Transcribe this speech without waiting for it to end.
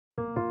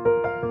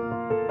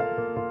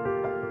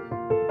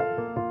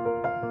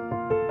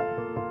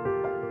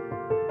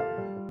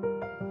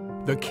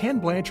The Ken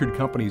Blanchard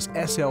Company's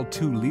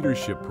SL2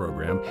 Leadership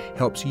Program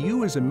helps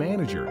you as a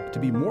manager to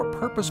be more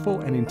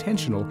purposeful and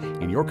intentional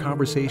in your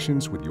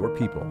conversations with your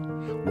people.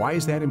 Why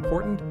is that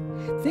important?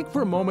 Think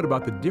for a moment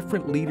about the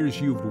different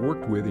leaders you've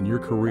worked with in your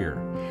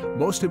career.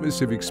 Most of us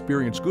have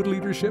experienced good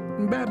leadership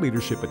and bad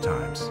leadership at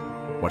times.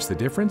 What's the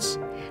difference?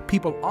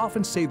 People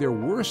often say their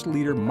worst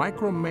leader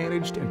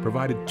micromanaged and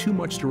provided too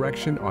much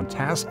direction on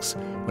tasks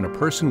when a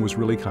person was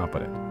really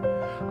competent.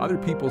 Other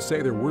people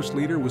say their worst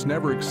leader was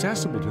never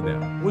accessible to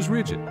them, was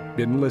rigid,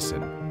 didn't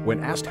listen.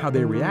 When asked how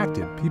they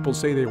reacted, people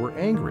say they were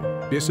angry,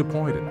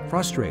 disappointed,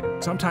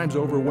 frustrated, sometimes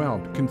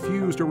overwhelmed,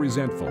 confused, or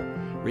resentful.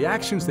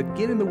 Reactions that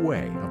get in the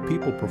way of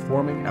people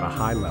performing at a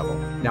high level.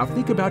 Now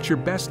think about your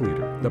best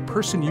leader, the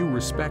person you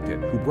respected,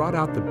 who brought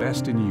out the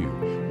best in you.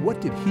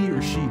 What did he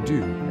or she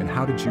do, and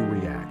how did you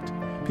react?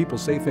 People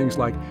say things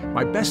like,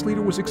 "My best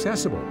leader was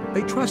accessible.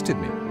 They trusted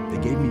me.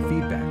 They gave me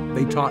feedback.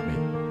 They taught me.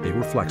 They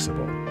were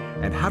flexible."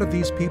 And how did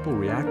these people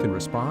react in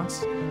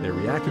response? They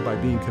reacted by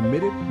being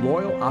committed,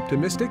 loyal,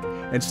 optimistic,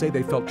 and say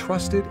they felt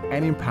trusted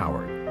and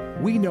empowered.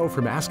 We know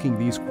from asking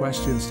these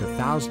questions to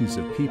thousands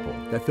of people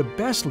that the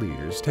best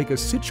leaders take a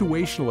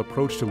situational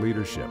approach to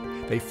leadership.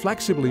 They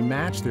flexibly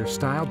match their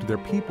style to their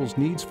people's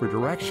needs for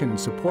direction and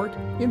support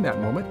in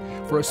that moment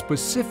for a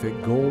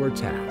specific goal or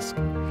task.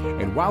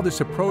 And while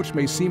this approach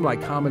may seem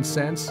like common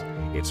sense,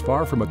 it's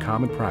far from a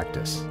common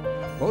practice.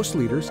 Most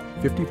leaders,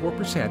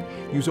 54%,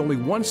 use only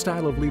one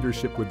style of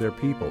leadership with their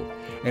people,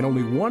 and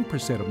only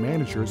 1% of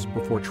managers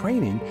before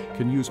training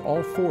can use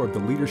all 4 of the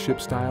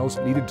leadership styles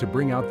needed to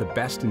bring out the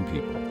best in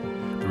people.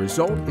 The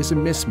result is a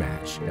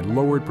mismatch and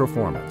lowered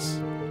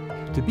performance.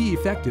 To be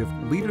effective,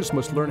 leaders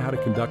must learn how to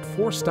conduct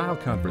 4 style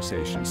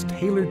conversations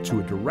tailored to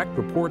a direct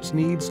report's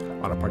needs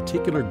on a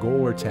particular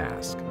goal or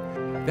task.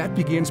 That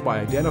begins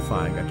by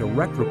identifying a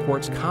direct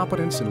report's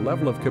competence and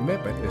level of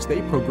commitment as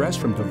they progress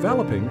from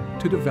developing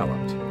to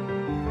developed.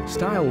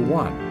 Style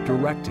 1,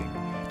 directing,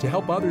 to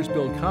help others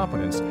build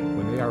confidence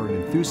when they are an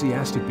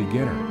enthusiastic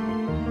beginner.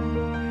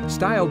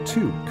 Style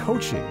 2,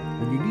 coaching,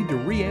 when you need to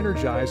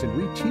re-energize and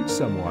reteach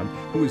someone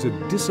who is a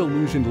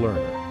disillusioned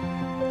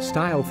learner.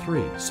 Style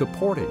 3,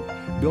 supporting,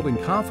 building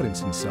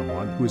confidence in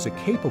someone who is a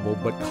capable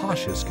but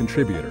cautious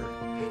contributor.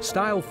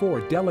 Style 4,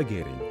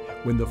 delegating,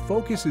 when the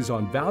focus is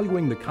on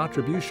valuing the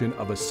contribution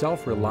of a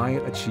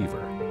self-reliant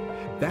achiever.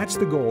 That's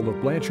the goal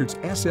of Blanchard's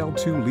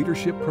SL2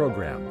 Leadership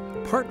Program,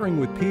 partnering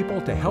with people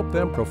to help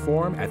them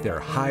perform at their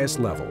highest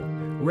level.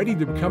 Ready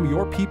to become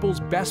your people's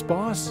best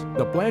boss?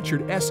 The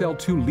Blanchard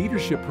SL2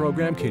 Leadership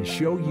Program can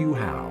show you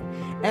how.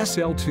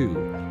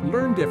 SL2,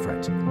 learn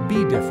different,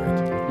 be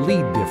different,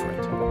 lead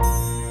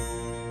different.